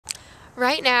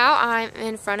Right now I'm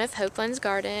in front of Hopelands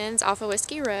Gardens off of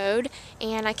Whiskey Road,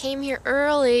 and I came here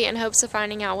early in hopes of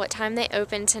finding out what time they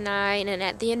open tonight and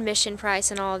at the admission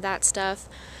price and all of that stuff.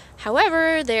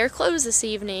 However, they're closed this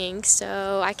evening,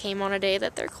 so I came on a day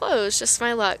that they're closed, just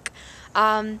my luck.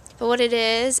 But what it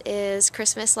is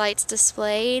Christmas lights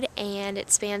displayed, and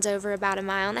it spans over about 1.5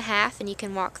 miles, and you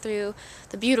can walk through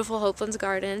the beautiful Hopelands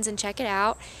Gardens and check it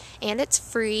out. And it's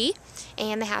free,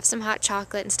 and they have some hot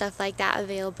chocolate and stuff like that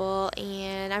available,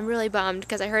 and I'm really bummed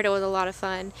because I heard it was a lot of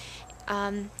fun.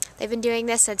 They've been doing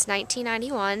this since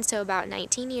 1991, so about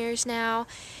 19 years now,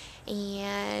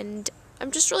 and I'm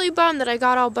just really bummed that I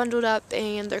got all bundled up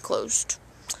and they're closed.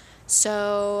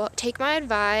 So take my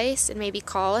advice and maybe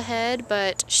call ahead,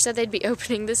 but she said they'd be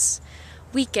opening this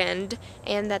weekend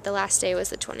and that the last day was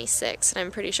the 26th, and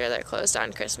I'm pretty sure they're closed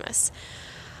on Christmas.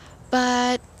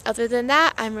 But other than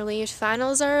that, I'm relieved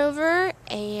finals are over,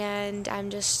 and I'm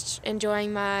just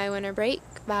enjoying my winter break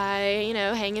by,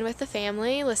 hanging with the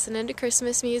family, listening to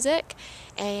Christmas music,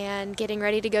 and getting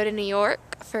ready to go to New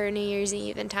York for New Year's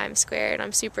Eve in Times Square, and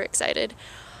I'm super excited.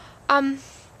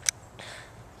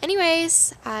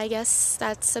 Anyways, I guess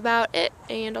that's about it,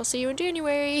 and I'll see you in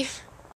January.